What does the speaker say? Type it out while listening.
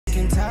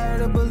and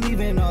tired of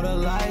believing all the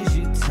lies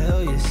you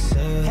tell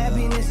yourself.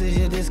 Happiness is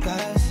your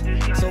disguise,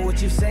 so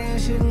what you saying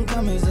shouldn't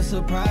come as a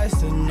surprise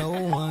to no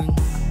one.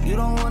 You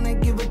don't wanna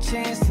give a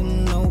chance to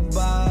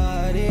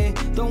nobody,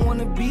 don't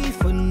wanna be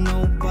for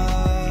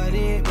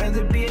nobody,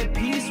 rather be at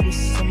peace with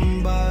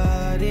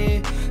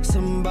somebody,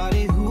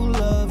 somebody who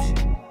loves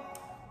you.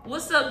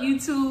 What's up,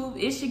 YouTube?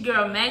 It's your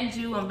girl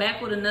MacJu. I'm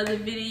back with another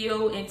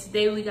video, and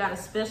today we got a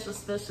special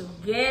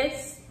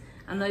guest.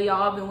 I know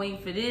y'all all been waiting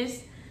for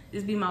this.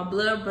 This be my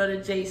blood brother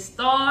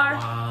JAYYESTARRR.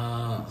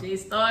 Wow.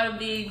 JAYYESTARRR to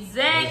be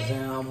exact.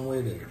 I'm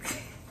with it.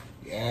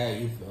 Yeah,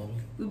 you feel me?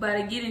 We about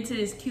to get into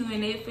this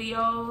Q&A for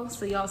y'all,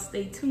 so y'all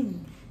stay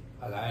tuned.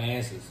 I got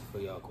answers for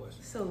y'all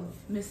questions. So,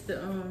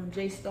 Mr.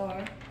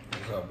 JAYYESTARRR,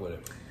 What's up with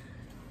it?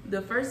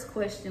 the first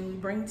question we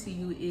bring to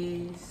you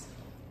is,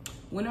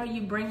 when are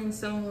you bringing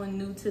someone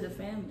new to the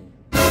family?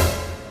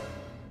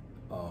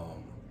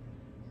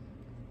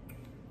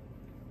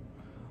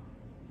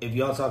 If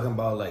y'all talking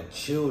about like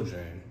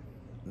children,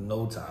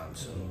 no time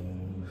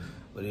soon.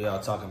 But if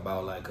y'all talking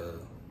about like a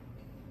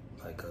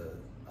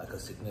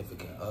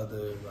significant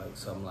other, like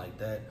something like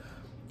that,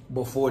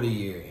 before the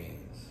year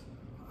ends,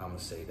 I'ma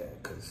say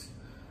that, cause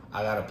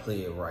I gotta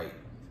play it right.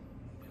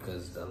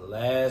 Because the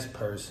last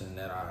person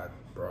that I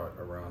brought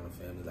around the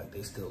family, like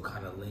they still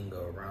kind of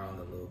linger around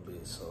a little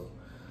bit, so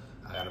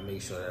I gotta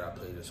make sure that I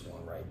play this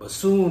one right. But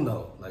soon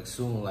though, like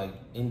soon, like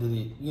end of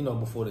the,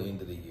 before the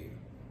end of the year.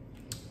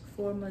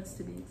 4 months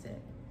to be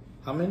exact.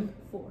 How many?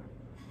 4.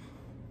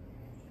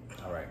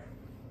 All right.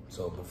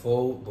 So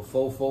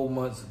before 4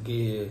 months get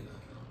here,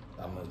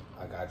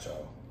 I got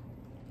y'all.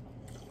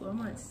 4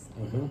 months.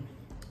 Mm-hmm.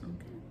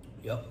 Okay.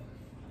 Yep.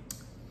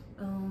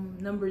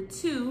 Number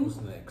 2.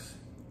 What's next?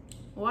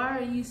 Why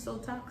are you so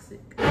toxic?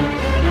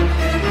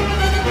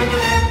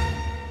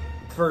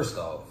 First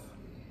off,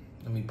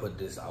 let me put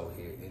this out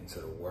here into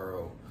the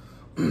world.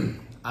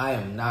 I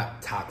am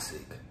not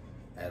toxic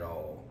at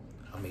all.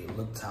 I may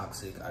look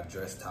toxic, I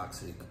dress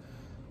toxic,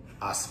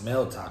 I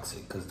smell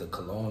toxic because the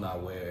cologne I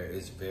wear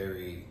is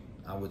very,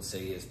 I would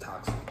say is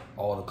toxic.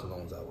 All the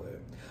colognes I wear.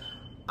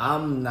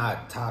 I'm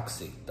not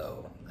toxic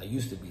though. I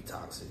used to be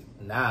toxic.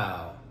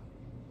 Now,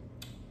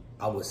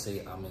 I would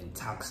say I'm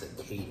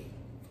intoxicating.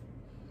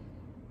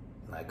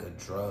 Like a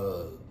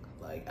drug,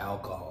 like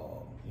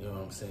alcohol. You know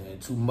what I'm saying?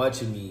 Too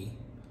much of me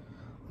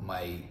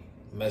might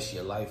mess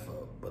your life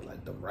up, but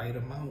like the right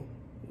amount,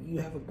 you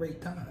have a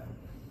great time.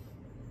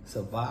 It's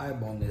a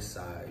vibe on this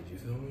side, you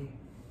feel me?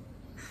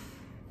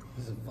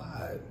 It's a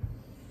vibe.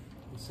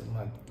 It's in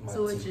my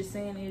so what you're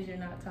saying is you're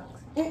not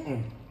toxic?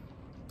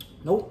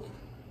 Nope.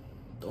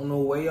 Don't know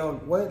where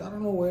y'all, I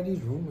don't know where these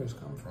rumors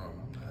come from.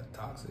 I'm not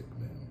toxic,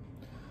 man.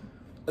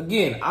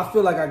 Again, I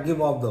feel like I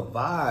give off the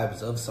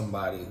vibes of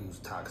somebody who's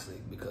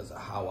toxic because of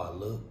how I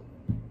look,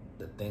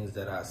 the things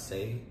that I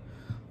say,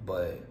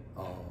 but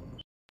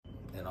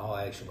in all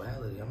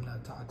actuality, I'm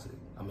not toxic.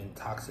 I'm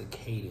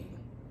intoxicating.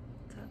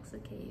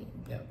 Intoxicating.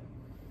 Yep.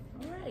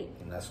 All right.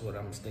 And that's what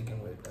I'm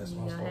sticking with. That's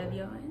y'all my have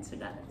your answer,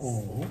 guys.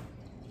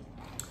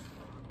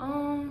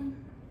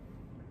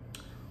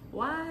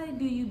 Why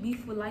do you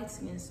beef with light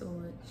skin so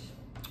much?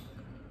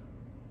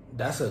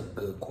 That's a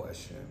good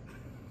question.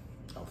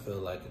 I feel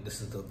like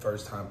this is the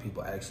first time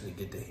people actually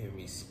get to hear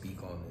me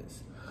speak on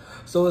this.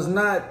 So it's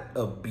not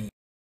a beef,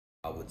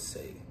 I would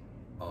say.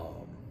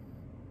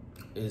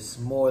 It's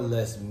more or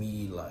less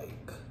me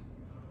like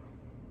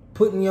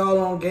putting y'all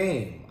on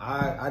game.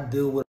 I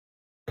deal with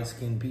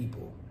light-skinned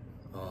people.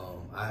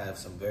 I have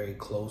some very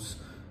close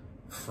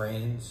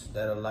friends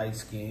that are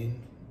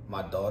light-skinned.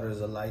 My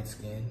daughters are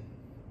light-skinned.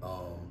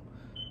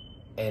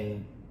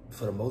 And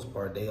for the most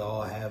part, they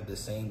all have the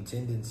same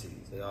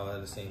tendencies. They all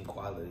have the same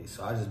qualities.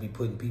 So I just be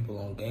putting people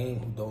on game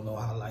who don't know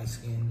how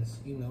light-skins,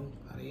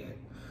 how they act.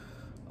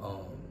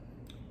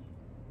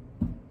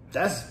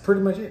 That's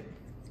pretty much it.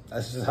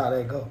 That's just how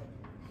they go.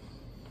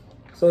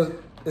 So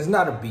it's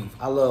not a beef.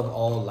 I love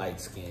all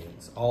light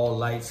skins. All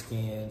light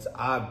skins.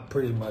 I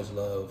pretty much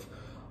love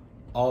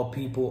all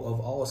people of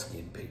all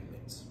skin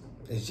pigments.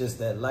 It's just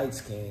that light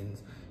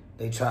skins,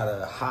 they try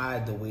to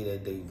hide the way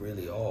that they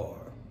really are.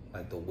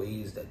 Like the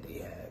ways that they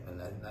have. And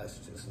that's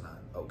just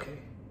not okay.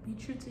 Be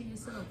true to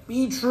yourself.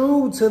 Be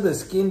true to the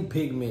skin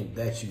pigment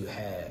that you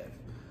have.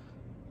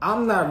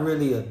 I'm not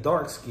really a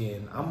dark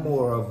skin. I'm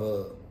more of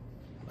a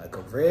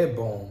red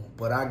bone,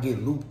 but I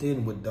get looped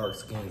in with dark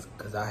skins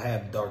because I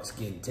have dark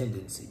skin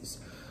tendencies.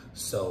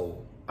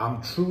 So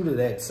I'm true to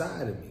that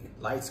side of me.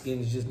 Light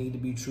skins just need to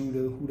be true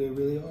to who they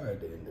really are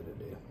at the end of the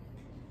day.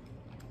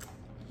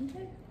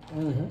 Okay.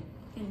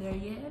 And there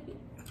you have it.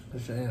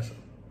 That's your answer.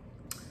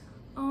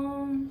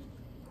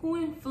 Who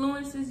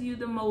influences you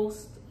the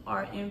most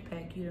or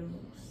impact you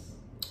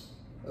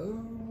the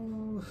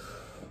most?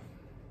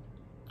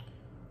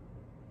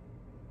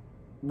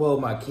 Well,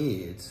 my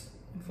kids.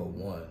 For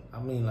one, I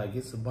mean, like,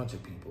 it's a bunch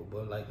of people,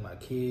 but like my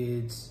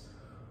kids,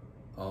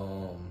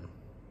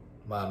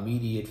 my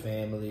immediate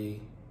family,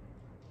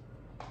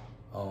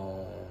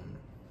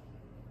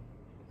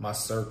 my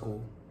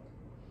circle.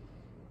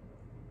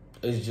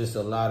 It's just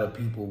a lot of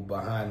people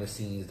behind the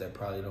scenes that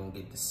probably don't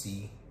get to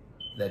see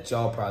that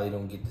y'all probably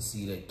don't get to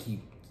see that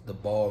keep the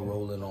ball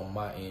rolling on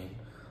my end.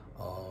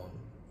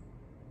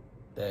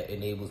 That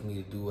enables me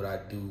to do what I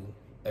do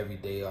every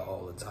day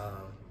all the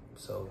time.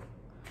 So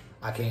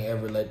I can't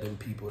ever let them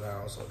people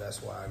down. So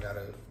that's why I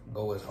gotta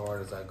go as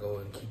hard as I go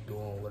and keep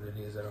doing what it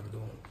is that I'm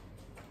doing.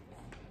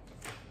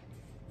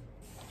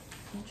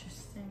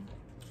 Interesting.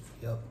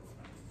 Yep.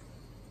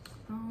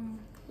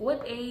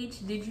 What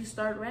age did you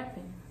start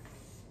rapping?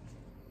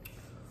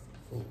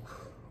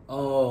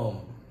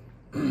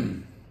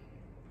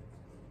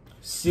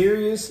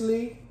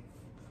 Seriously,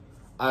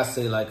 I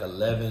say like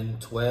 11,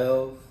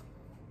 12.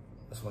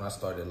 That's when I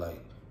started like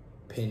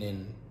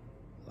penning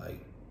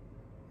like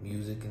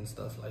music and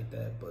stuff like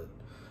that. But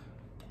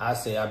I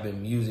say I've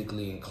been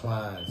musically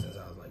inclined since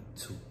I was like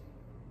 2.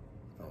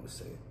 I would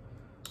say.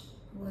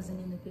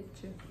 Wasn't in the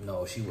picture.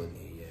 No, she wasn't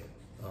here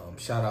yet.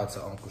 Shout out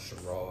to Uncle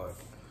Sherrod.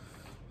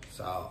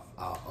 So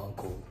our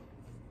uncle,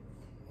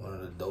 one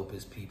of the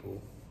dopest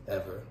people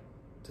ever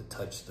to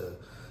touch the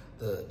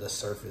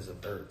surface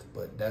of earth.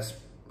 But that's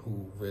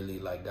who really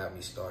like got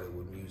me started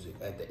with music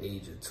at the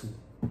age of 2.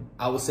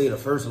 I would say the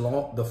first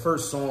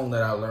song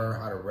that I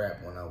learned how to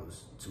rap when I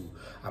was 2.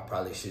 I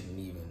probably shouldn't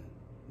even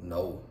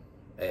know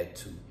at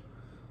 2,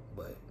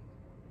 but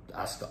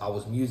I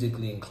was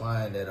musically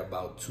inclined at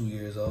about 2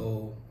 years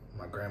old.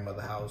 My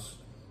grandmother's house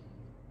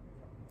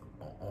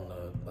on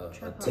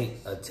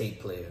a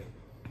tape player.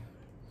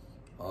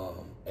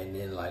 And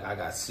then like I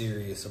got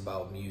serious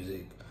about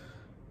music.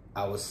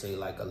 I would say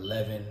like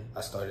 11,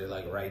 I started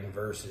like writing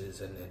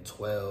verses, and then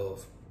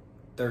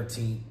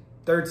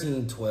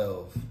 13,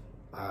 12,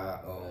 I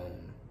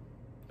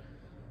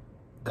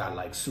got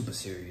like super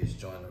serious,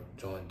 joined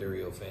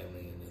Durio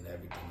family, and then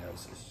everything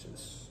else is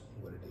just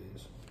what it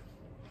is.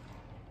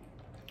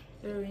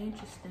 Very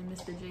interesting,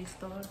 Mr.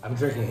 JAYYESTARRR. I'm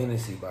drinking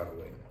Hennessy, by the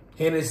way.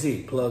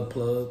 Hennessy, plug.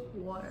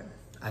 Water.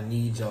 I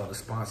need y'all to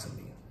sponsor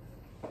me.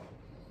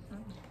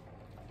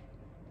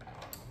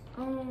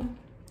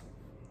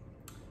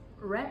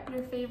 Rap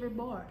your favorite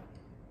bar.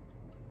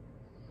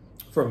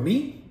 From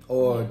me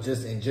or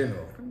just in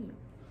general? From you.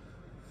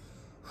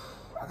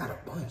 I got a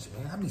bunch,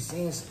 man. I be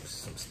saying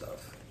some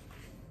stuff.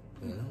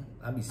 You know,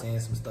 I be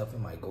saying some stuff. It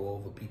might go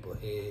over people's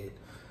head.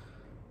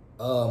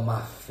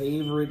 My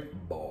favorite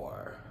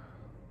bar.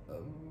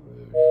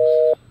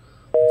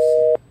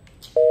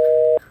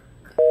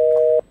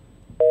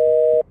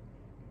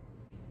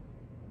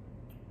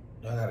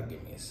 Y'all gotta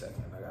give me a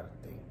second. I gotta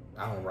think.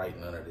 I don't write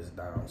none of this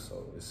down,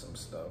 so it's some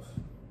stuff.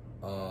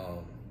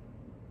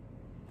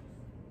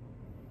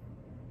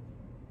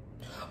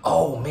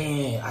 Oh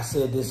man, I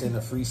said this in a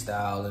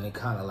freestyle, and it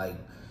kind of like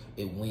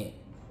it went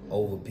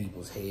over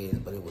people's heads,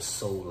 but it was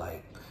so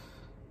like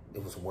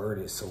it was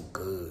worded so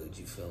good.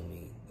 You feel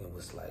me? It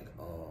was like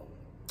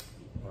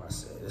what I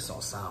said. It's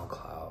on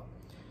SoundCloud.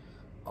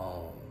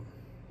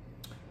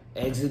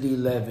 Exit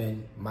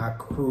 11, my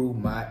crew,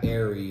 my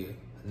area,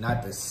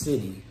 not the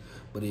city,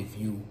 but if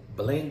you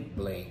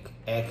blink,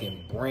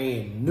 acting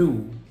brand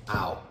new,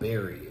 I'll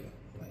bury you.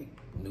 Like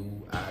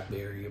new, I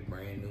bury you,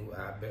 brand new,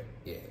 I bury.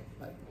 Yeah,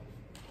 like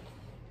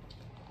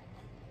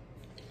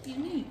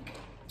unique.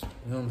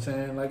 You know what I'm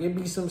saying? Like it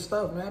be some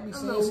stuff, man.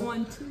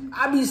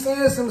 I be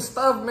saying some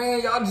stuff,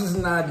 man. Y'all just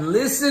not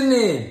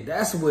listening.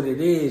 That's what it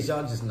is.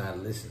 Y'all just not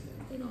listening.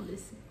 They don't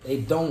listen.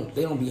 They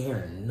don't be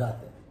hearing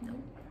nothing.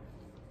 Nope.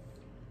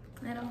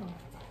 At all.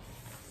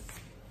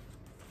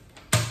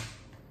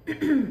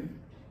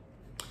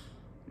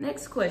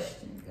 Next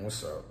question.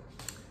 What's up?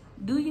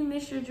 Do you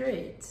miss your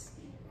dreads?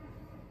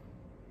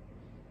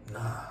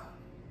 Nah.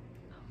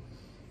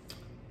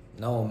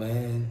 No,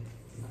 man.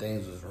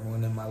 Things was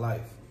ruining my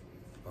life.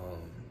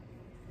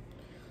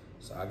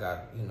 So I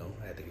got,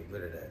 I had to get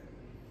rid of that.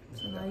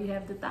 So now you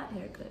have the thought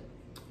haircut.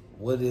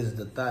 What is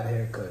the thought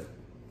haircut?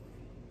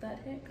 Thought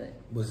haircut.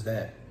 What's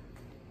that?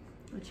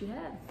 What you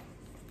have?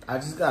 I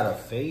just got a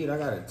fade. I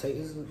got a a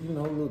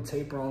little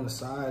taper on the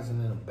sides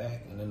and then the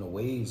back, and then the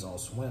waves on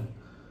swim.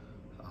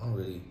 I don't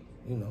really,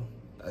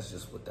 that's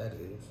just what that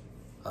is.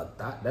 A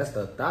thought. That's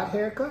the thought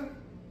haircut?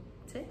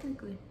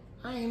 Technically.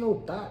 I ain't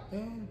no thought,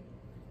 man.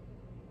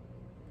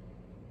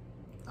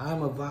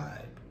 I'm a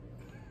vibe.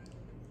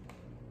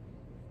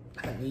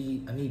 I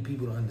need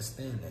people to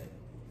understand that.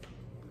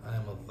 I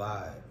am a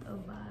vibe. A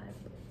vibe.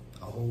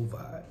 A whole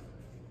vibe.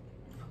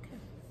 Okay.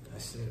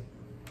 That's it.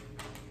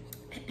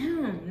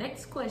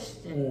 Next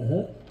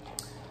question.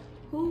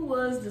 Who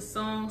was the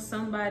song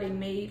somebody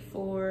made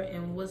for,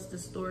 and what's the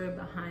story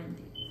behind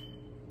it?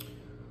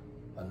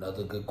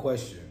 Another good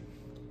question.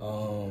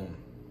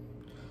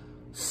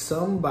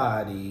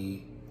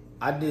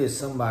 I did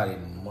somebody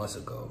months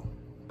ago,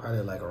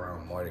 probably like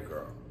around Mardi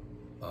Gras.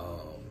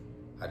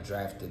 I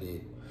drafted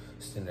it,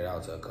 sent it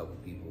out to a couple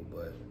people,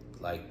 but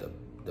like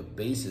the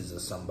basis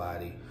of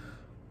somebody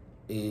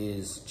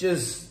is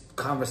just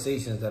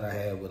conversations that I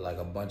had with like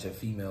a bunch of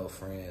female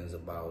friends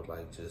about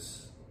like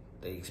just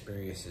their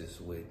experiences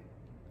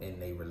in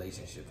their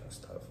relationships and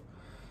stuff.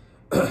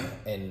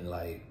 And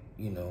like,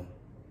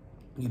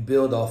 you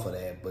build off of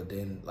that, but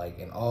then, like,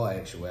 in all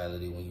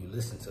actuality, when you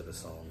listen to the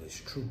song, it's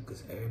true,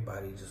 because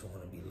everybody just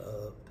want to be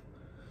loved.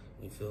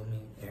 You feel me?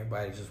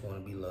 Everybody just want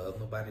to be loved.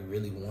 Nobody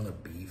really want to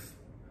beef.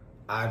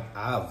 I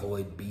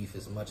avoid beef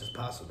as much as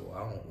possible.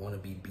 I don't want to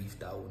be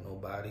beefed out with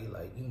nobody.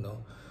 Like, you know,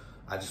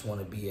 I just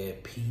want to be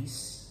at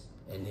peace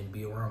and then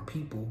be around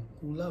people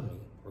who love me.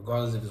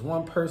 Regardless if it's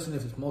one person,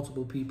 if it's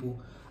multiple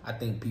people, I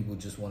think people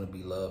just want to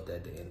be loved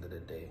at the end of the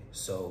day.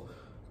 So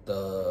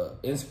the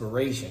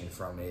inspiration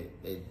from it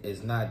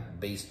is not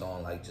based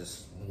on like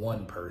just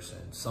one person.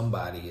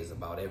 Somebody is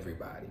about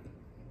everybody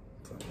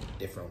from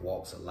different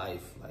walks of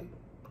life, like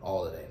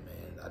all of that,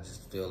 man. I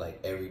just feel like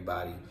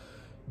everybody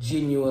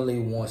genuinely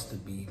wants to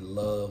be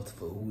loved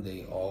for who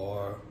they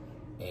are,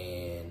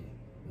 and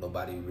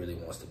nobody really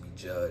wants to be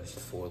judged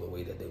for the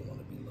way that they want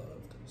to be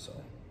loved. So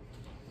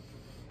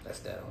that's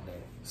that on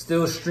that.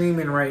 Still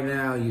streaming right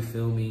now, you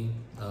feel me?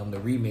 The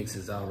remix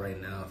is out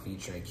right now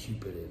featuring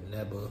Cupid and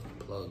Neba.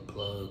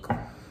 Plug.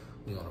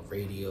 We on the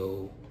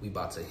radio. We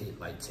about to hit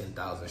like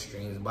 10,000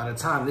 streams. By the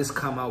time this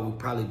come out, we'll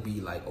probably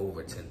be like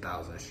over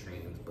 10,000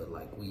 streams. But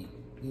like we,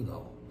 you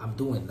know, I'm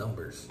doing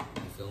numbers.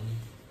 You feel me?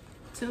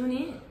 Tune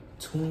in.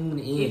 Tune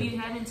in. If you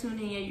haven't tuned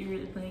in yet, you're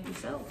really playing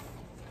yourself.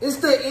 It's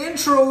the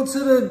intro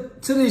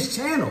to this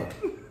channel.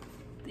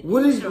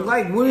 What is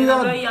like? What do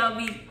y'all?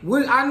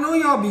 I know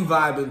y'all be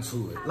vibing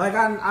to it. Like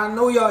I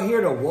know y'all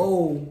hear the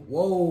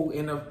whoa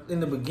in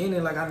the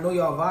beginning. Like I know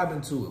y'all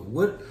vibing to it.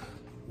 What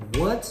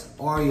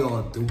are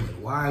y'all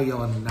doing? Why are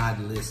y'all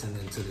not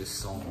listening to this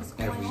song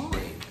every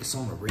day? It's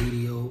on the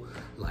radio.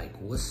 Like I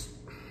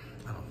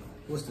don't know.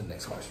 What's the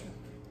next question?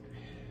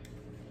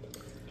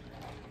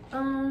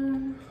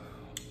 Well,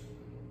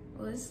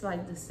 it's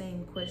like the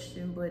same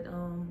question, but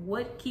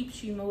what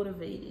keeps you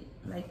motivated?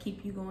 Like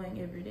keep you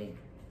going every day?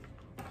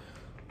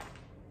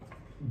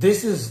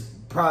 This is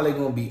probably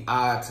gonna be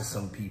odd to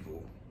some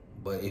people,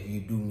 but if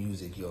you do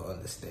music, you'll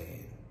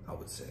understand, I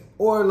would say.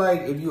 Or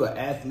like if you're an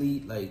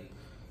athlete, like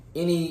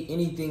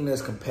anything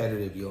that's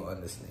competitive, you'll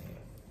understand.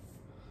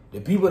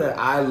 The people that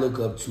I look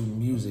up to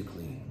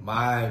musically,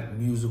 my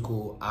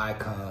musical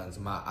icons,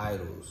 my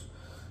idols,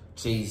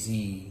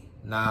 Jay-Z,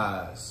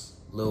 Nas,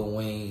 Lil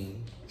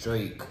Wayne,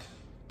 Drake,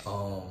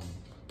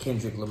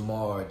 Kendrick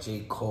Lamar,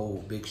 J.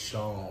 Cole, Big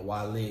Sean,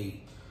 Wale,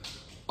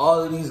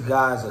 all of these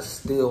guys are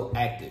still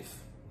active.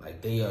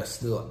 Like they are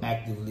still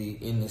actively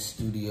in the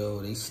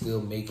studio. They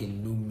still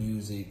making new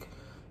music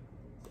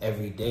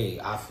every day,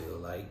 I feel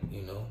like,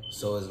 you know?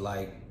 So it's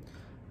like,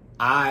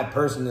 I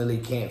personally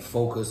can't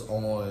focus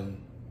on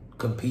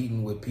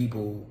competing with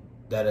people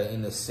that are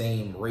in the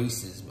same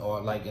races or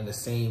like in the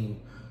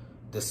same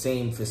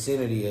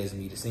vicinity as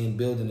me, the same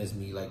building as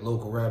me, like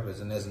local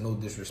rappers. And there's no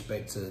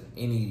disrespect to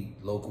any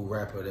local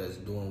rapper that's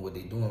doing what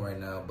they're doing right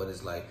now, but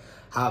it's like,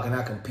 how can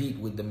I compete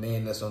with the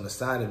man that's on the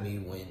side of me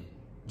when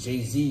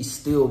Jay-Z's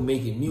still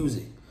making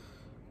music?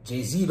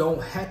 Jay-Z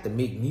don't have to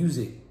make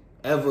music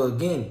ever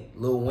again.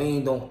 Lil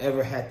Wayne don't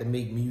ever have to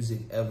make music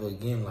ever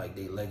again. Like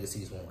their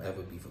legacies won't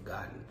ever be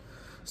forgotten.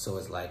 So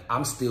it's like,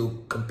 I'm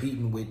still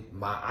competing with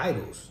my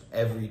idols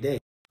every day.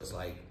 It's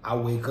like, I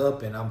wake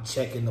up and I'm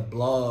checking the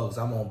blogs.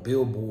 I'm on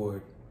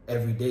Billboard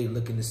every day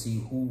looking to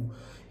see who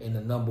in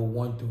the number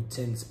 1 through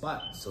 10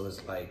 spot. So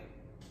it's like,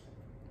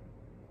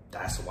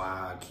 that's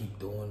why I keep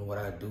doing what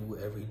I do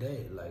every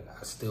day. Like,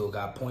 I still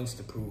got points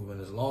to prove.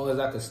 And as long as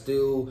I can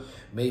still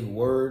make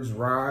words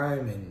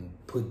rhyme and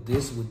put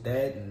this with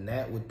that and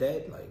that with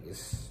that, like,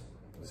 it's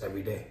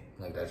every day.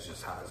 Like, that's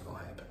just how it's going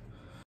to happen.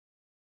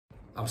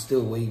 I'm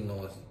still waiting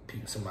on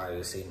somebody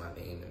to say my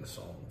name in the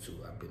song, too.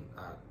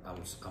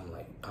 I'm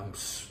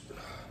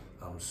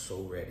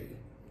so ready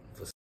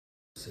for to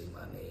say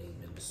my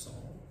name in the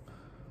song.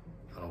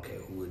 I don't care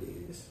who it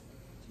is.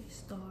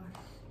 JAYYESTARRR.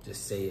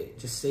 Just say it.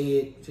 Just say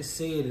it. Just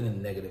say it in a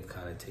negative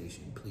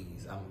connotation,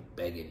 please. I'm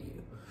begging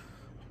you.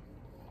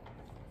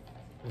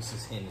 This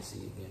is Hennessy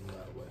again, by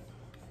the way.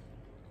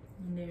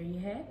 And there you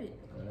have it.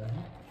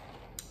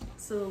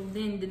 So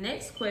then the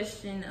next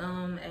question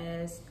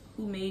asks,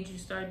 who made you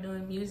start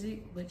doing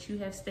music? But you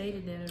have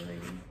stated that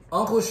already.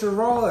 Uncle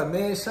Sherrod,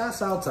 man.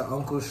 Shouts out to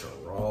Uncle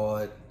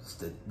Sherrod. It's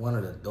one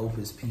of the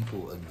dopest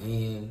people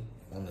again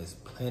on this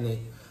planet.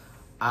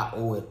 I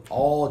owe it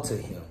all to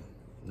him.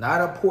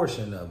 Not a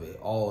portion of it,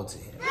 all to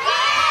him.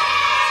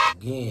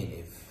 Again,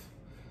 if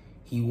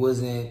he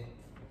wasn't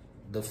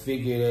the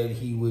figure that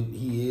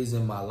he is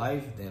in my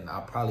life, then I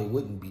probably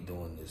wouldn't be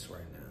doing this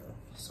right now.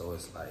 So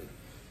it's like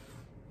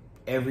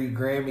every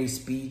Grammy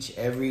speech,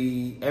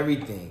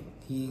 everything,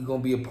 he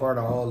gonna be a part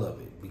of all of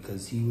it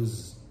because he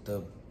is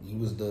the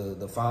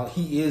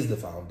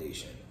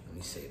foundation. Let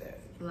me say that.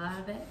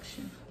 Live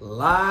action.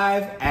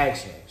 Live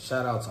action.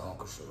 Shout out to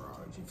Uncle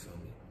Sherrod. You feel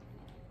me?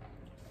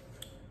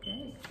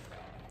 Okay.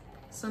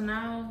 So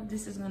now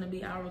this is gonna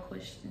be our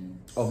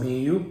questions. Oh, me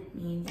and you?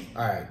 Me and you.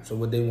 All right. So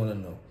what they want to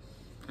know?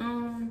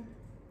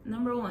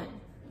 Number 1,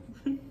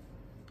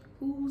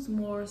 who's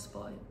more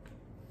spoiled?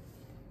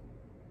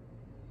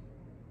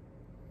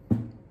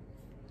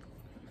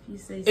 You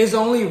say it's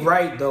only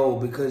right though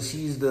because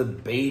she's the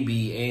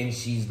baby and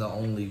she's the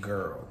only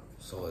girl.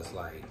 So it's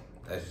like,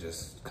 that's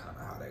just kind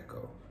of how that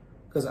go.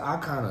 Cause I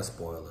kind of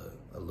spoil it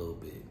a little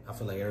bit. I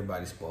feel like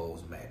everybody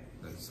spoils Mac.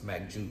 It's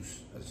Mac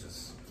juice. That's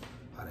just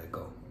how that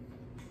go.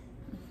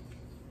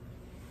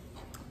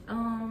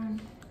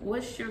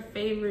 What's your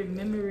favorite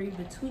memory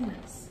between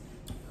us?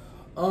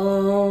 I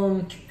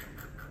don't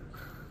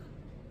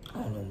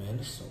know, man.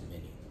 There's so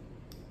many.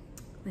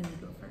 Let me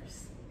go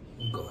first.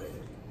 Go ahead.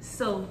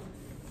 So,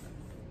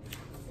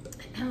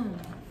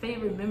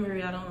 favorite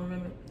memory, I don't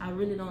remember. I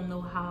really don't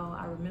know how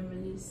I remember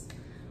this,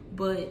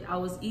 but I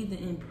was either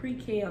in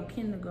pre-K or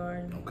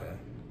kindergarten. Okay.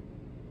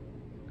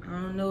 I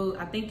don't know.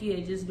 I think you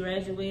had just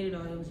graduated,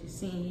 or it was your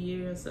senior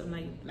year or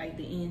something like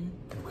the end.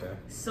 Okay.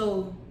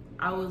 So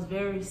I was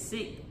very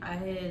sick. I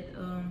had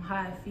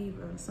high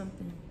fever or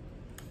something.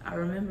 I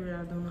remember it.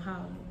 I don't know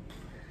how.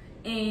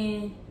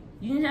 And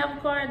you didn't have a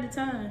car at the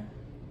time.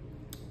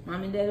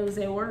 Mom and Daddy was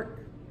at work,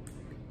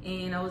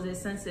 and I was at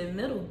Sunset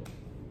Middle.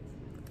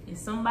 And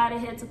somebody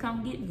had to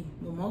come get me.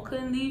 Mama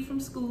couldn't leave from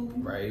school.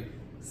 Right.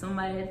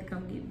 Somebody had to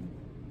come get me.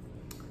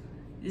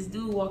 This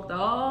dude walked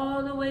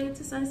all the way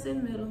to Sunset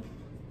Middle.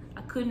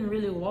 I couldn't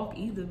really walk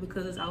either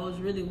because I was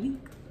really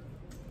weak.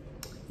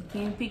 He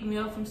came pick me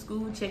up from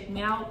school, check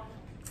me out,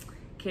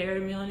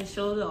 carried me on his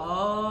shoulder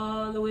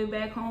all the way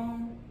back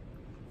home,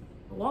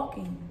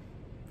 walking.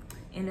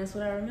 And that's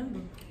what I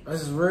remember.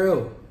 This is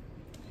real.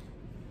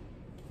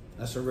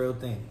 That's a real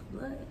thing.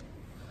 What?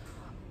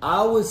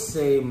 I would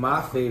say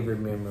my favorite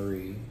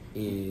memory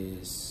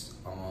is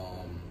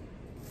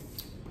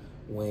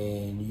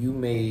when you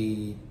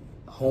made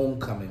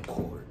homecoming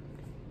court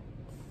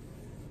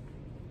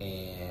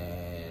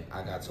and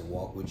I got to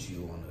walk with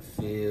you on the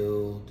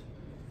field.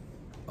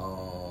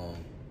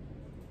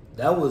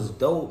 That was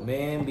dope,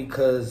 man,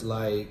 because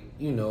like,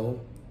 you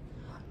know,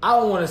 I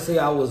don't want to say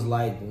I was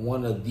like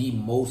one of the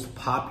most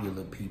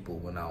popular people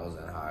when I was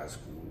in high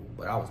school,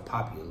 but I was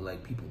popular.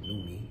 Like, people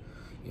knew me.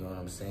 You know what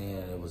I'm saying?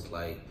 It was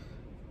like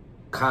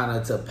kind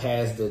of to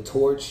pass the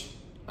torch,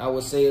 I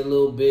would say, a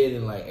little bit,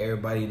 and like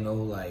everybody know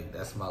like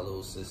that's my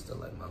little sister.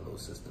 Like, my little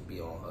sister be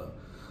on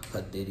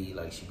her ditty,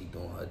 like she be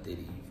doing her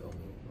ditty. You feel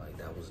me? Like,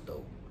 that was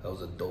dope. That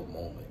was a dope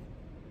moment.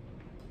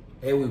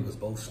 And we was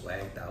both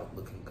swagged out,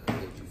 looking good.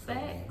 You feel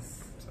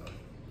Facts. me? So.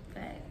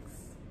 Facts.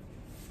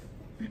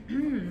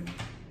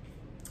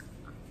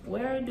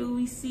 Where do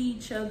we see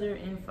each other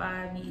in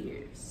 5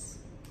 years?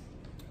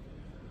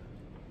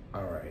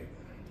 All right.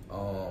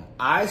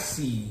 I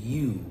see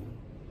you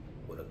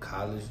with a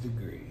college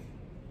degree,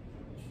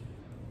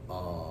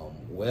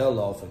 well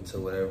off into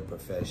whatever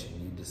profession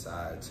you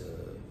decide to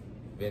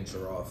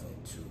venture off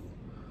into.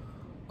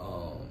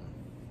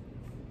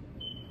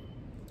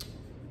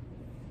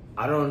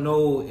 I don't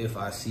know if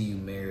I see you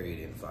married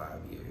in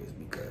 5 years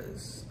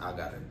because I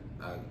gotta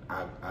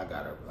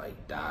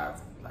like dive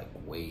like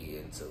way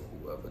into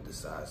whoever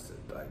decides to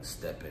like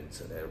step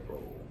into that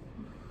role,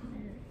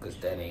 because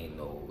that ain't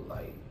no,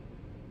 like,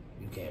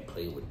 you can't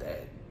play with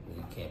that.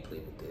 You can't play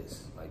with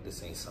this. Like,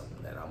 this ain't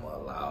something that I'm gonna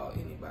allow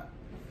anybody.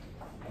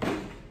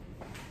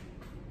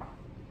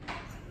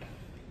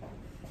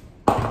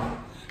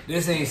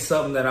 This ain't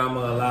something that I'm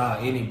gonna allow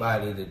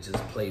anybody to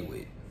just play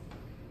with.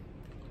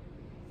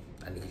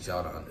 I need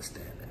y'all to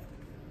understand that.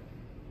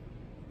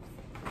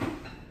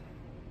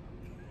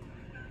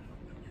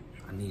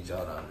 I need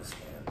y'all to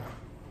understand that.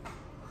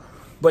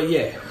 But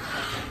yeah,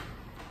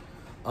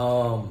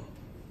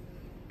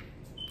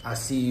 I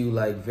see you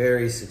like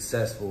very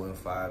successful in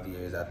 5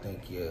 years. I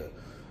think your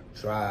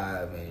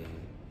drive and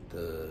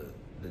the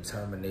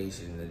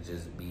determination to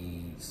just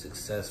be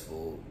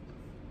successful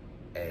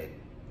at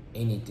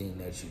anything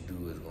that you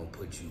do is gonna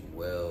put you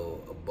well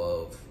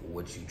above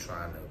what you're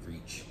trying to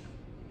reach.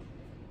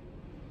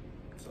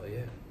 So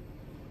yeah.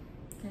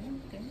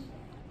 Okay.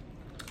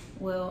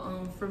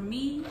 Well, for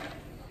me,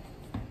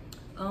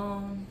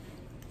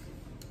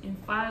 in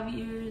 5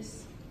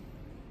 years,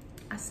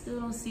 I still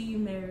don't see you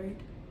married.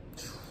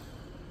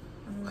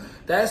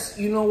 That's,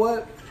 you know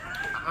what?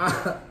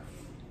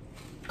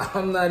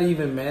 I'm not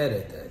even mad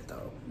at that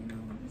though. You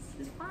know,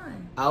 it's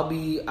fine.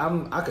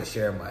 I could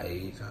share my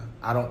age.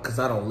 I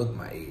don't look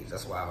my age.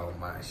 That's why I don't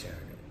mind sharing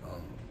it.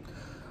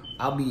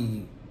 I'll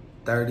be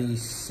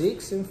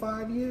 36 in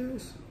 5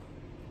 years.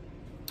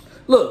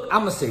 Look, I'm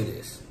gonna say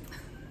this.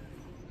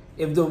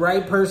 If the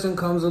right person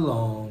comes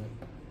along,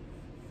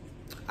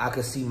 I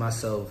could see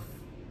myself,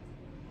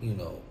 you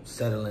know,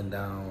 settling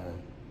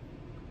down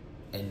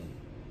and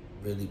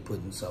really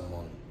putting something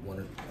on one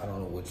of, I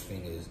don't know which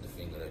finger is the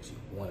finger that you,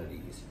 one of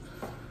these.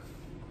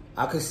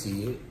 I could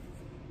see it,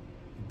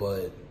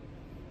 but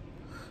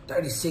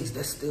 36,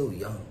 that's still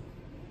young.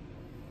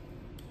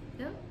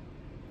 Yep.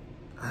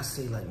 I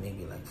say like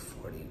maybe like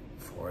 40,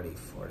 41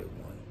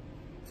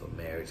 for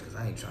marriage, because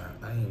I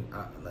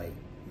like,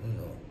 you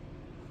know,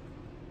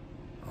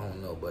 I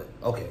don't know, but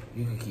okay,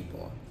 you can keep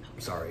on.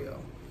 I'm sorry,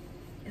 y'all.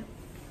 Yep.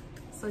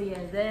 So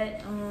yeah,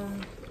 that,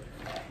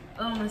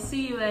 I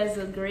see you as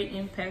a great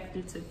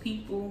impactor to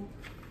people,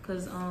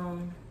 because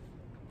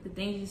the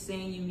things you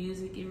say in your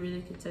music, it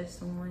really could touch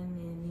someone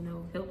and, you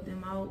know, help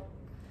them out.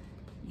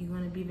 you're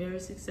gonna be very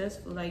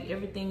successful. Like,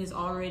 everything is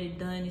already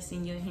done. It's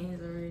in your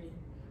hands already.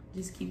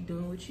 Just keep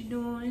doing what you're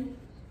doing,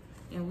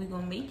 and we're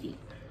gonna make it.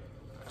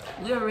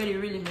 We already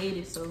really made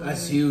it, so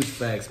that's huge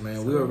facts, man.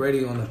 So, we're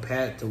already on the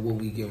path to what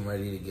we getting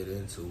ready to get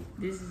into.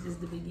 This is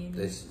just the beginning.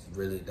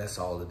 That's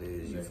all it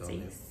is. You feel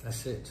me?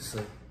 That's it. Just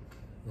a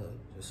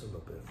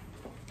little bit.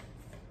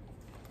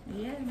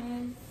 Yeah,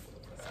 man,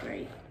 it's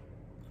great.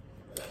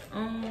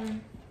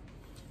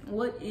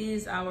 What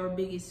is our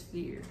biggest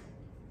fear?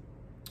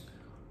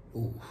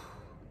 Ooh.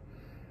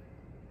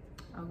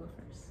 I'll go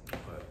first.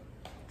 Okay.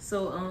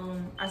 So,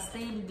 I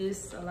stated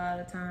this a lot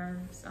of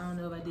times. I don't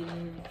know if I did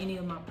in any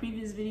of my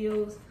previous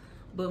videos,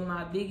 but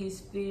my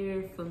biggest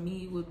fear for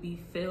me would be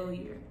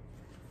failure.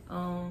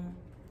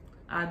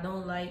 I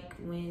don't like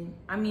when,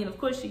 I mean, of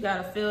course you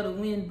gotta fail to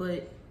win,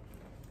 but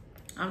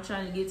I'm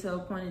trying to get to a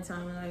point in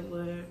time like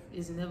where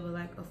it's never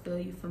like a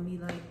failure for me.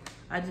 Like,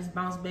 I just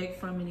bounce back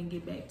from it and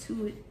get back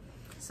to it.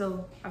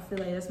 So I feel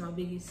like that's my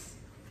biggest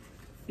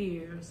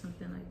fear or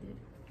something like that.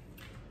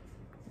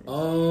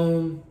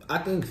 I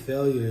think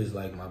failure is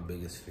like my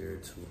biggest fear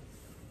too.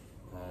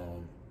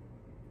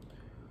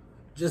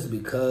 Just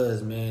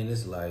because, man,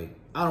 it's like,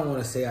 I don't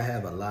want to say I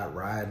have a lot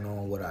riding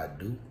on what I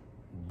do,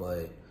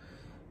 but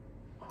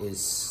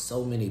it's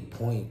so many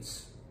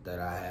points that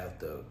I have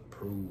to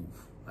prove.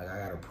 Like,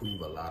 I gotta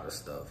prove a lot of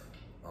stuff.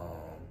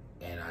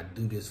 And I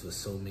do this for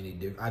so many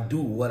different, I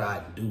do what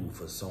I do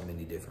for so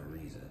many different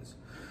reasons.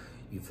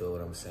 You feel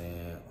what I'm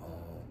saying?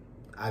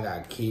 I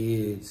got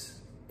kids,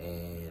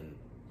 and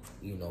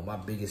you know, my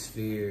biggest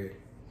fear,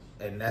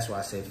 and that's why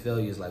I said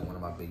failure is like one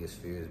of my biggest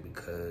fears,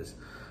 because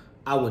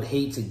I would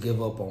hate to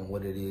give up on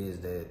what it is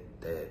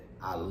that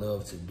I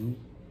love to do.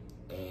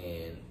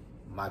 And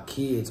my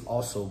kids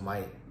also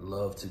might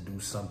love to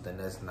do something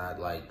that's not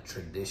like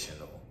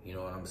traditional. You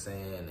know what I'm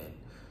saying? And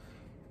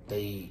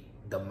the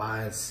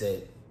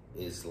mindset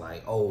is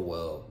like, oh,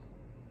 well,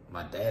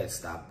 my dad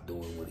stopped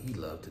doing what he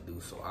loved to do,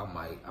 so I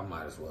might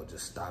as well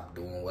just stop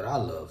doing what I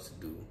love to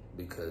do,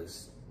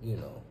 because, you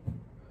know,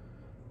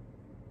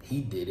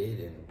 he did it,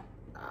 and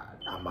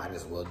I might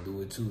as well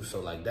do it too. So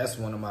like, that's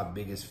one of my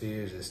biggest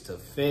fears, is to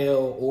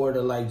fail or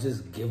to like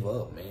just give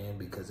up, man,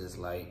 because it's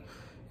like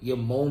your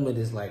moment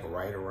is like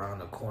right around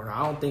the corner.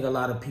 I don't think a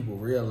lot of people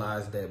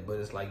realize that, but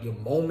it's like your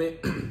moment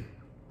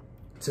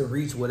to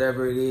reach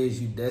whatever it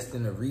is you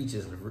destined to reach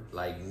is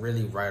like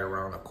really right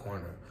around the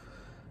corner.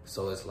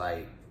 So it's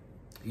like,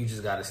 you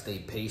just gotta stay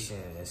patient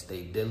and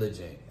stay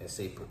diligent and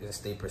stay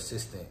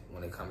persistent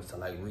when it comes to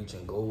like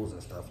reaching goals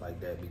and stuff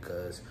like that.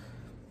 Because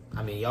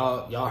I mean,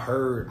 y'all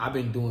heard, I've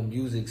been doing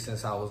music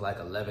since I was like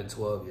 11,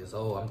 12 years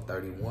old. I'm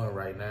 31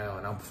 right now,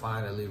 and I'm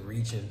finally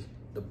reaching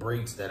the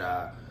breaks that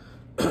I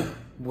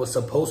was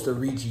supposed to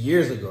reach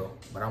years ago,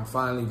 but I'm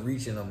finally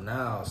reaching them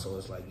now. So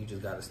it's like, you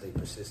just gotta stay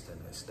persistent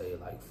and stay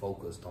like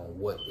focused on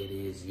what it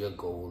is your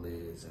goal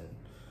is, and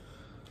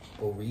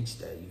go reach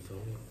that. You feel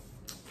me?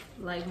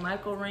 Like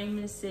Michael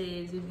Raymond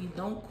says, if you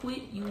don't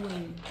quit, you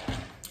win.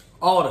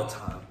 All the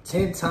time.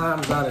 10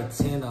 times out of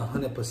 10,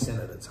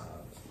 100% of the time.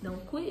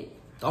 Don't quit.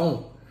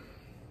 Don't.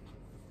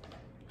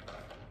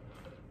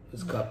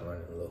 This cup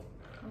running low.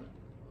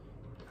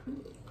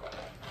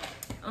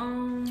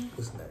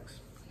 What's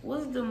next?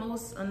 What's the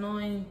most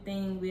annoying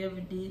thing we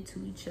ever did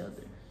to each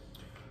other?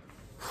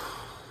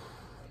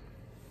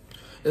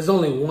 There's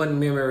only one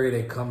memory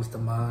that comes to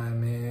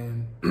mind,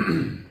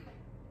 man.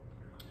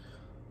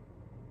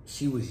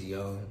 She was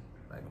young,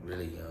 like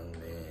really young,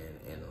 man,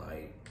 and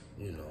like,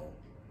 you know,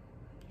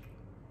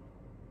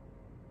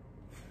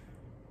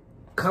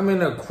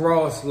 coming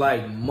across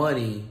like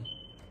money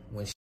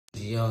when she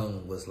was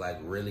young was like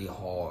really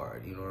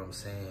hard. You know what I'm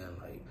saying?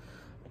 Like,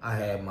 I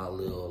had my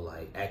little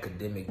like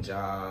academic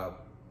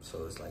job,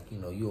 so it's like, you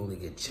know, you only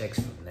get checks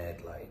from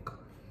that like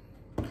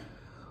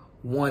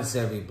once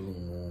every blue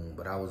moon.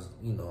 But I was,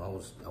 you know, I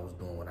was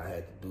doing what I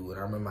had to do, and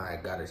I remember I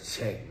got a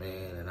check,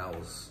 man, and I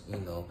was, you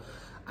know,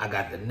 I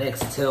got the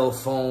next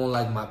telephone,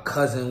 like my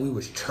cousin, we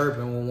was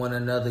chirping with one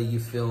another,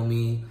 you feel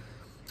me?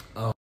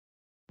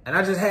 And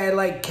I just had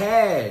like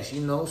cash,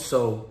 you know?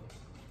 So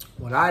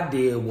what I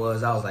did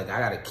was, I was like, I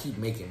gotta keep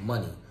making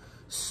money.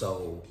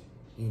 So,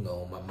 you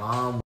know, my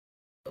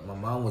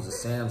mom was a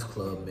Sam's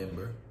Club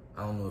member.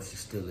 I don't know if she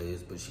still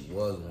is, but she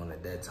was one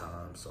at that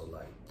time. So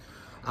like,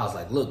 I was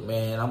like, look,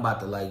 man, I'm about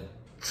to like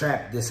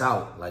trap this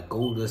out. Like,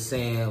 go to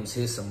Sam's,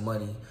 here's some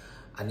money.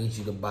 I need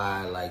you to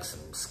buy like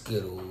some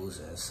Skittles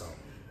and some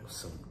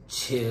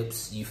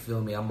chips, you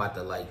feel me? I'm about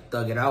to like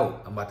thug it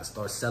out. I'm about to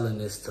start selling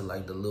this to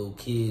like the little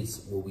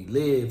kids where we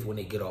live when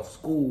they get off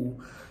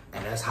school,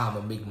 and that's how I'm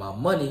gonna make my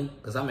money,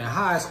 because I'm in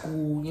high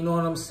school, you know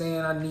what I'm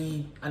saying?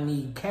 I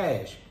need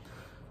cash.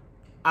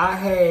 I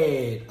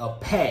had a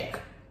pack,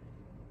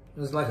 it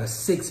was like a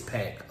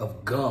 6-pack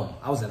of gum.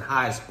 I was in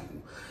high school.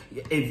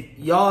 If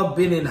y'all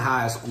been in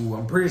high school,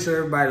 I'm pretty sure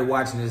everybody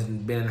watching this has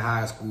been in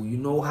high school. You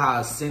know how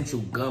essential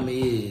gum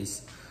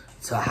is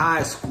to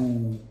high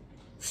school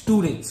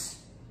students.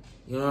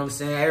 You know what I'm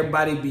saying?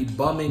 Everybody be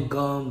bumming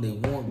gum, they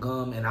want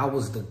gum, and I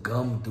was the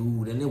gum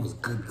dude, and it was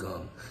good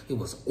gum. It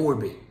was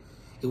Orbit.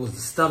 It was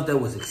the stuff that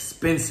was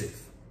expensive,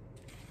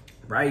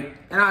 right?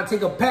 And I'd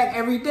take a pack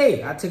every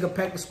day. I'd take a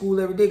pack to school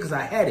every day because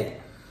I had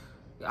it.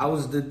 I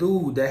was the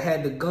dude that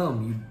had the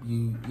gum.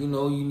 You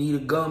know, you need a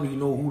gum, you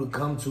know who to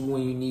come to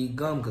when you need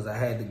gum because I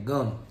had the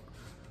gum.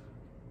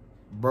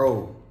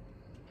 Bro,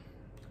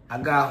 I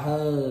got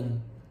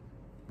home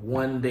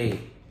one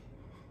day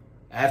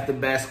after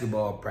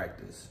basketball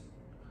practice.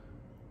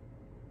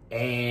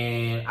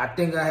 And I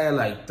think I had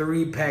like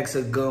 3 packs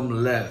of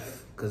gum left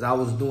because I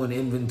was doing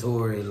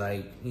inventory,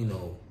 like, you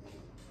know.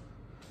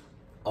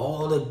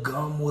 All the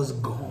gum was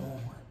gone.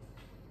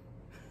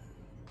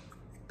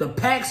 The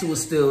packs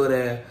was still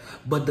there,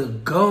 but the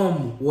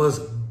gum was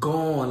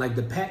gone. Like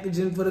the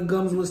packaging for the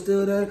gums was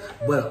still there,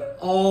 but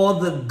all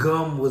the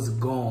gum was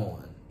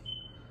gone.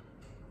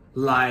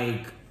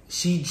 Like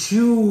she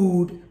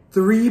chewed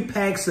 3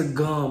 packs of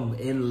gum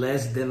in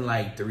less than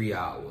like 3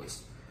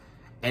 hours.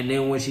 And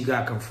then when she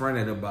got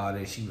confronted about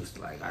it, she was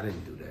like, I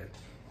didn't do that.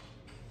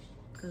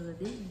 Cause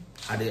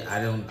I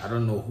didn't. I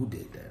don't know who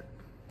did that.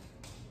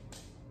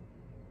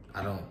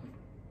 I don't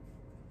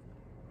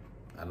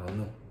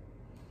know.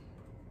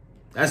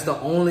 That's the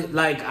only,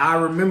 like, I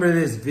remember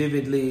this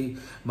vividly.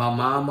 My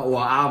mama, or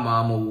our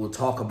mama, will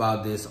talk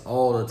about this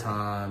all the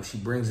time. She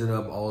brings it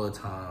up all the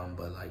time,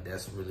 but like,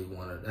 that's really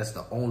that's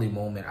the only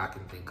moment I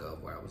can think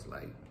of where I was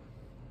like,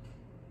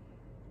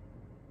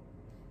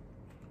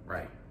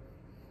 right.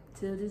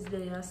 Till this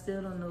day, I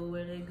still don't know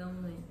where they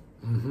going.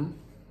 Mm-hmm.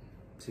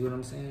 See what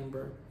I'm saying,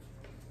 bro?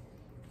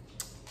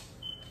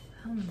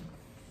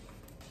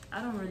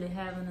 I don't really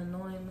have an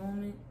annoying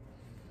moment.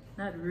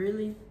 Not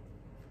really.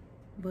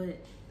 But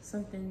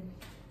something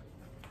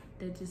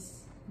that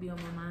just be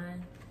on my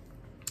mind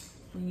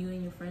when you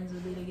and your friends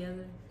would be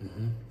together.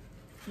 Mm-hmm.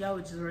 Y'all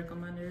would just work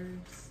on my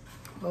nerves.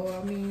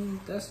 Oh, I mean,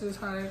 that's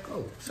just how that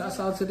goes. Shouts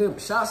out to them.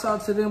 Shouts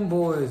out to them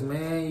boys,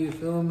 man. You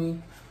feel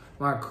me?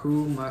 My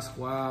crew, my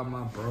squad,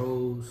 my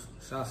bros.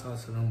 Shouts out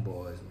to them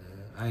boys, man.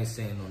 I ain't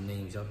saying no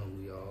names. Y'all know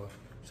who y'all are.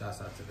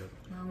 Shouts out to them.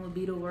 Mom would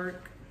be to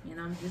work, and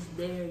I'm just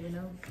there, you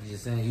know? You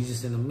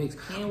just in the mix.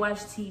 Can't watch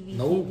TV,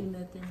 Nope. can't do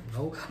nothing.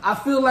 No. I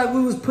feel like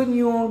we was putting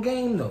you on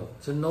game, though,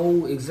 to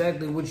know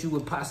exactly what you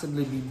would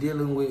possibly be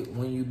dealing with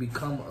when you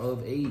become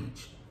of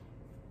age.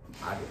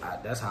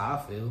 That's how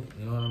I feel.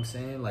 You know what I'm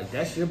saying? Like,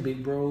 that's your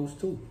big bros,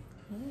 too.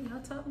 Yeah,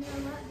 y'all taught me a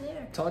lot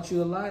there. Taught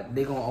you a lot.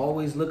 They gonna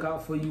always look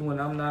out for you when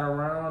I'm not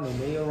around and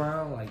they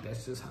around. Like,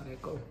 that's just how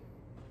that go.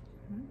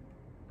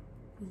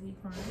 Is he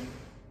crying?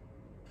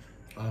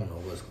 I don't know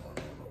what's going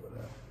on over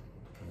there.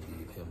 I'm gonna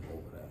leave him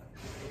over there.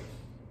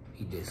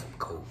 He did some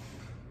coke.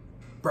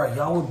 Bro,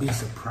 y'all would be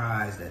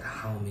surprised at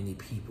how many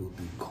people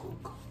do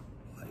coke.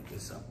 Like,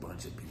 it's a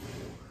bunch of people.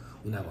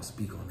 We're not gonna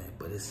speak on that,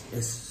 but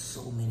it's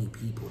so many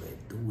people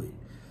that do it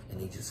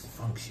and they just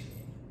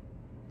functioning.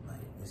 Like,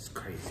 it's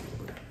crazy.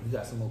 But we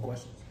got some more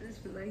questions. I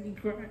just feel like he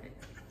crying.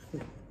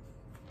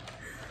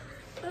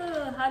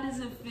 How does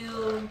it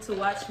feel to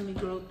watch me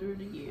grow through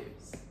the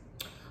years?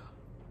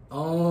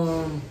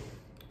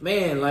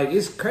 Man, like,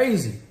 it's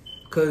crazy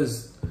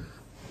because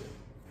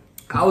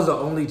I was the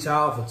only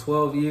child for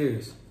 12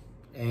 years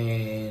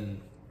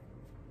and,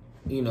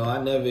 you know,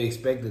 I never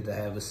expected to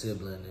have a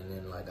sibling, and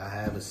then, like, I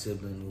have a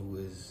sibling who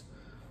is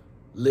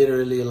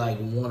literally, like,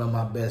 one of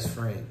my best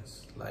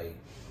friends. Like,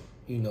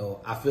 you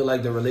know, I feel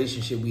like the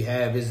relationship we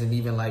have isn't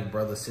even like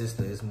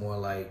brother-sister. It's more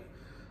like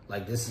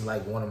this is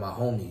like one of my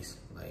homies.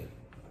 Like,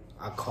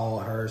 I call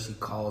her, she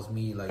calls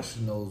me, like,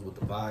 she knows what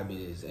the vibe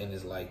is. And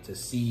it's like, to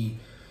see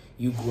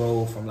you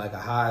grow from like a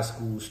high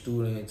school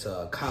student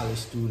to a college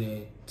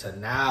student to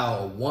now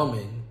a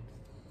woman,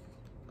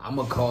 I'm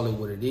gonna call it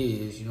what it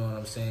is, you know what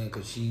I'm saying?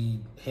 Because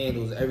she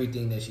handles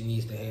everything that she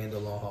needs to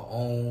handle on her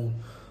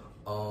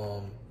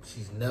own.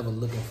 She's never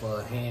looking for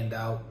a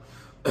handout.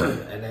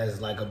 And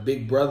as like a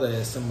big brother,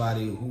 as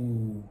somebody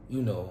who,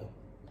 you know,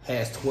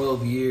 has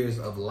 12 years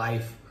of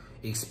life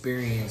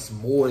experience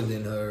more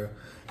than her,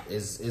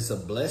 it's a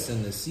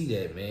blessing to see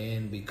that,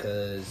 man,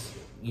 because,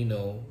 you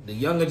know, the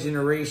younger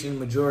generation,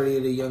 majority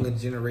of the younger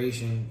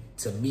generation,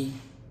 to me,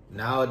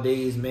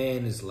 nowadays,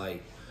 man, is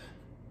like,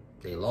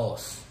 they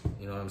lost.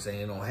 You know what I'm saying?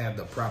 They don't have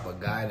the proper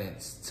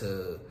guidance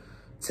to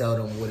tell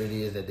them what it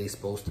is that they're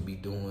supposed to be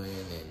doing,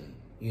 and,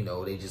 you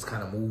know, they just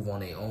kind of move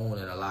on their own,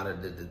 and a lot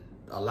of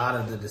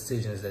the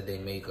decisions that they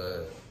make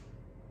are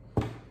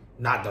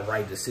not the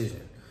right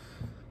decision.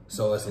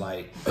 So it's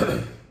like,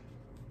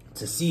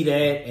 to see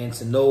that and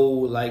to know,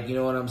 like, you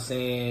know what I'm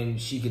saying,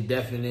 she could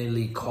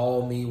definitely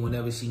call me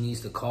whenever she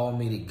needs to call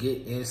me to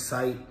get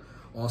insight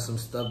on some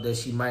stuff that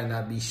she might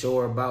not be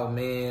sure about,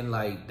 man.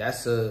 Like,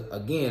 that's a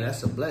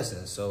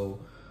blessing. So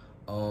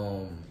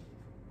I'm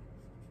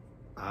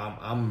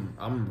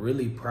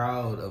really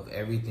proud of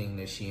everything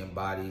that she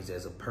embodies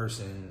as a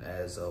person,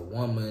 as a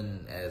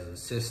woman, as a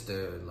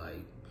sister.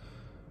 Like,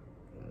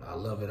 I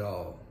love it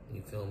all.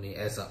 You feel me?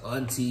 As an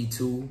auntie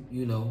too,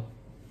 you know,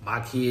 my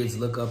kids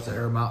look up to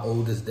her. My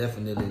oldest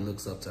definitely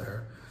looks up to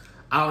her.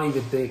 I don't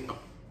even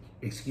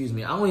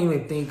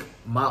think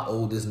my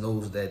oldest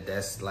knows that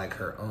that's like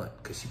her aunt,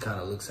 because she kind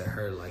of looks at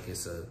her like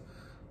it's a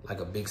like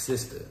a big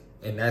sister.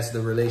 And that's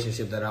the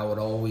relationship that I would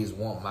always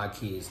want my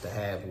kids to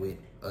have with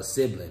a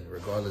sibling,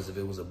 regardless if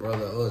it was a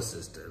brother or a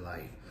sister.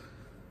 Like,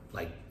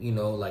 you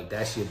know, like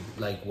that shit,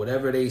 like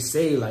whatever they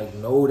say, like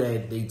know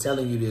that they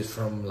telling you this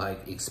from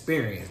like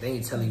experience. They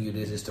ain't telling you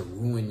this just to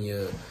ruin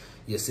your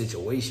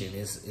situation.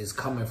 It's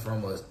coming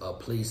from a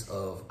place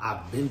of,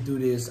 I've been through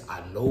this,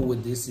 I know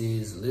what this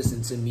is,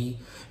 listen to me,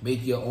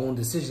 make your own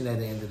decision at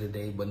the end of the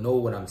day, but know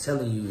what I'm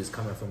telling you is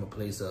coming from a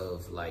place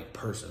of like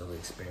personal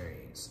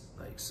experience.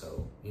 Like,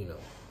 so, you know,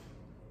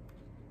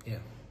 yeah.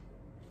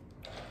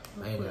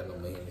 I ain't got no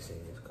man to say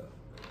this cup.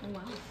 Oh,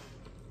 wow.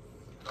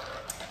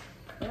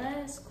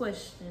 Last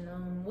question.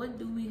 What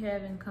do we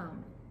have in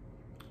common?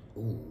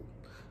 Ooh.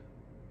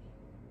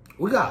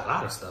 We got a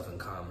lot of stuff in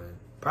common.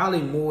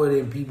 Probably more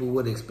than people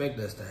would expect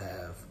us to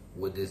have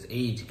with this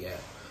age gap.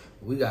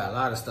 We got a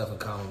lot of stuff in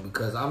common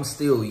because I'm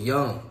still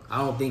young. I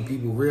don't think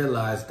people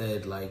realize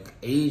that, like,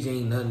 age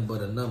ain't nothing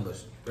but a number.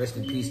 Rest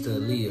in peace to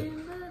Aaliyah.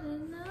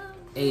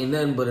 Ain't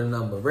nothing but a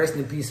number. Rest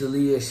in peace,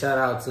 Aaliyah. Shout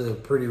out to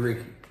Pretty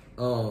Ricky.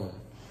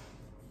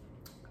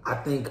 I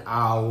think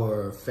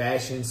our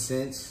fashion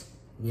sense,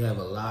 we have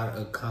a lot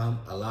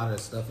of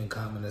stuff in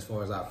common as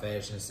far as our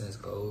fashion sense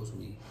goes.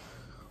 We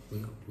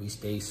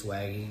stay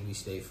swaggy, we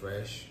stay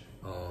fresh.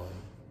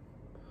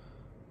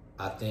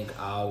 I think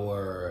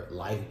our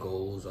life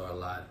goals are a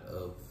lot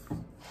of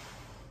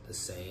the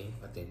same.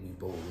 I think we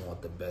both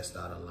want the best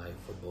out of life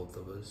for both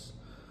of us.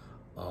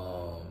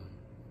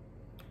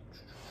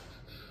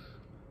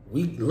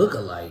 We look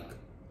alike.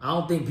 I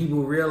don't think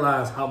people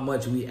realize how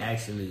much we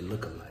actually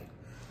look alike.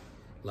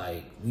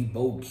 Like, we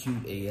both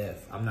cute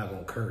AF. I'm not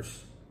gonna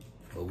curse,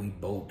 but we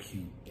both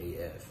cute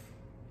AF.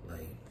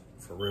 Like,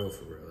 for real,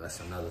 for real. That's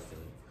another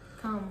thing.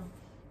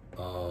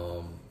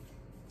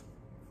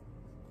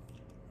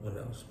 What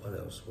else?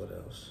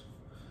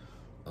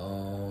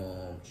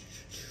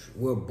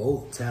 We're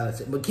both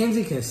talented.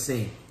 Mackenzie can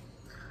sing.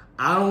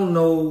 I don't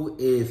know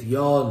if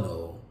y'all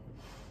know,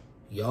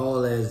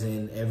 y'all as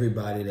in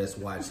everybody that's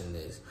watching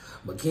this,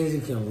 Mackenzie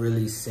can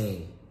really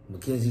sing.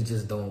 Mackenzie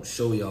just don't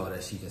show y'all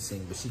that she can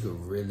sing, but she could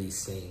really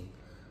sing.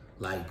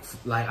 Like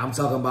I'm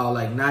talking about,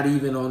 like, not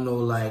even on no,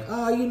 like,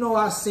 oh, you know,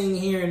 I sing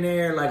here and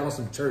there, like on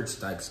some church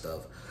type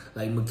stuff.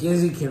 Like,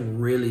 Mackenzie can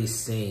really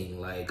sing,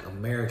 like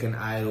American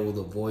Idol,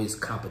 The Voice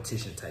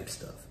competition type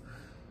stuff.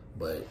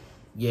 But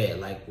yeah,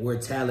 like,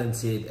 we're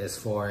talented as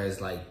far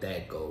as like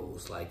that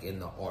goes, like in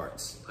the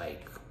arts,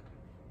 like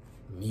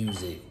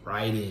music,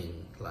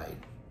 writing, like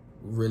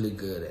really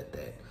good at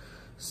that.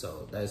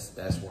 So that's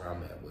where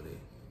I'm at with it.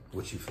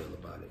 What you feel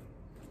about it?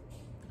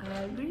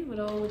 I agree with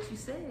all what you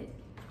said.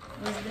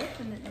 Most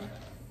definitely.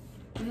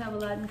 We have a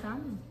lot in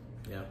common.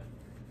 Yeah.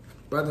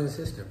 Brother and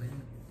sister,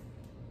 man.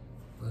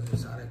 That's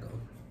just how that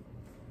goes.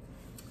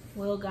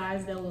 Well,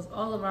 guys, that was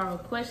all of our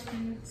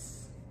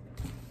questions.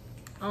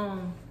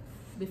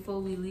 Before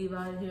we leave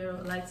out of here,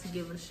 I'd like to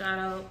give a shout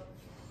out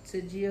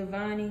to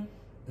Giovanni.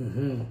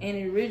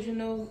 An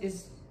original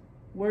is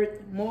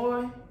worth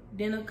more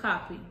than a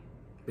copy.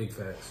 Big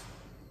facts.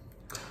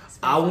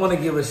 I want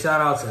to give a shout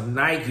out to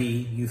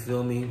Nike, you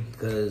feel me?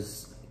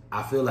 Because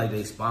I feel like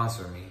they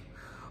sponsor me.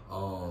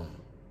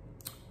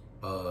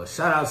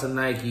 Shout out to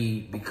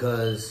Nike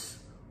because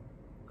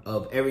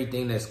of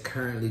everything that's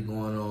currently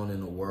going on in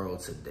the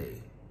world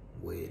today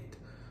with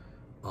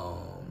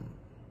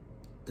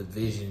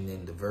division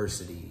and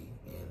diversity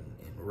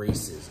and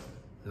racism.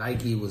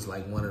 Nike was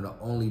like one of the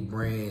only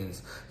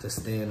brands to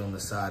stand on the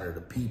side of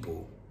the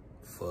people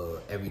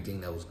for everything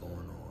that was going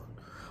on.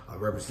 A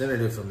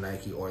representative from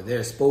Nike, or their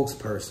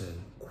spokesperson,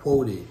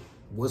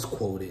 was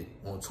quoted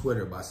on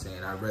Twitter by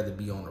saying, I'd rather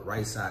be on the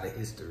right side of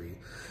history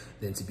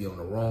than to be on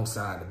the wrong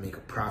side to make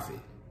a profit.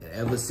 And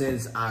ever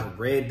since I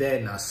read that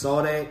and I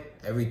saw that,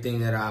 everything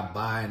that I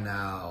buy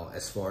now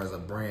as far as a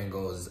brand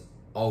goes is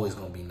always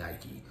going to be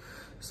Nike.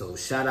 So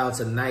shout out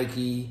to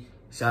Nike.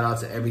 Shout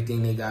out to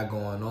everything they got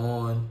going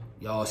on.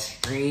 Y'all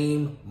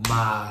stream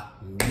my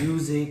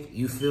music.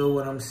 You feel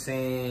what I'm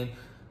saying?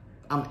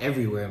 I'm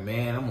everywhere,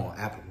 man. I'm on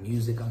Apple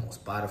Music. I'm on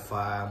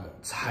Spotify. I'm on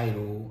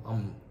Tidal.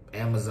 I'm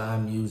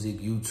Amazon Music,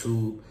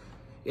 YouTube.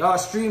 Y'all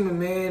streaming,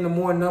 man. The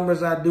more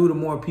numbers I do, the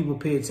more people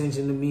pay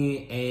attention to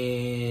me,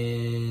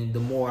 and the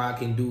more I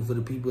can do for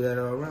the people that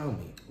are around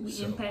me.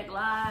 We impact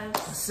lives.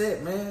 That's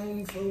it, man.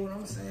 You feel what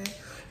I'm saying?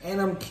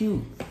 And I'm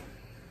cute.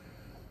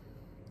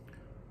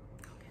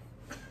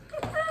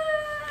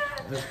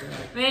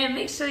 Man,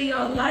 make sure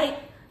y'all like.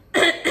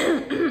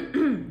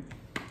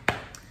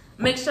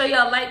 Make sure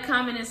y'all like,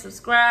 comment, and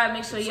subscribe.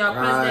 Make sure y'all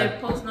press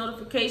that post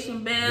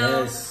notification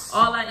bell. Yes.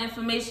 All our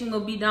information will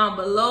be down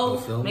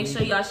below. Make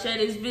sure y'all share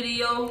this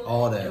video.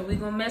 All that. And we're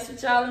going to mess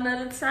with y'all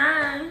another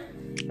time.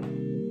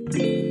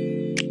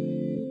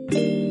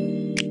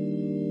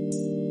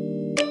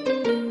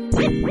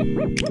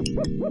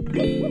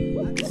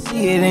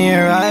 See it in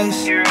your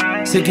eyes.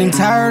 Sick and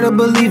tired of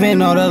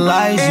believing all the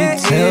lies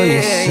you tell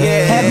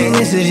yourself.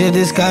 Happiness is your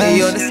disguise.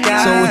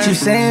 So what you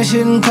saying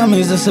shouldn't come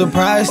as a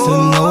surprise to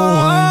no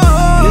one.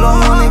 You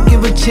don't wanna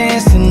give a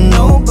chance to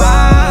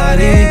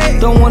nobody.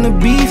 Don't wanna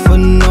be for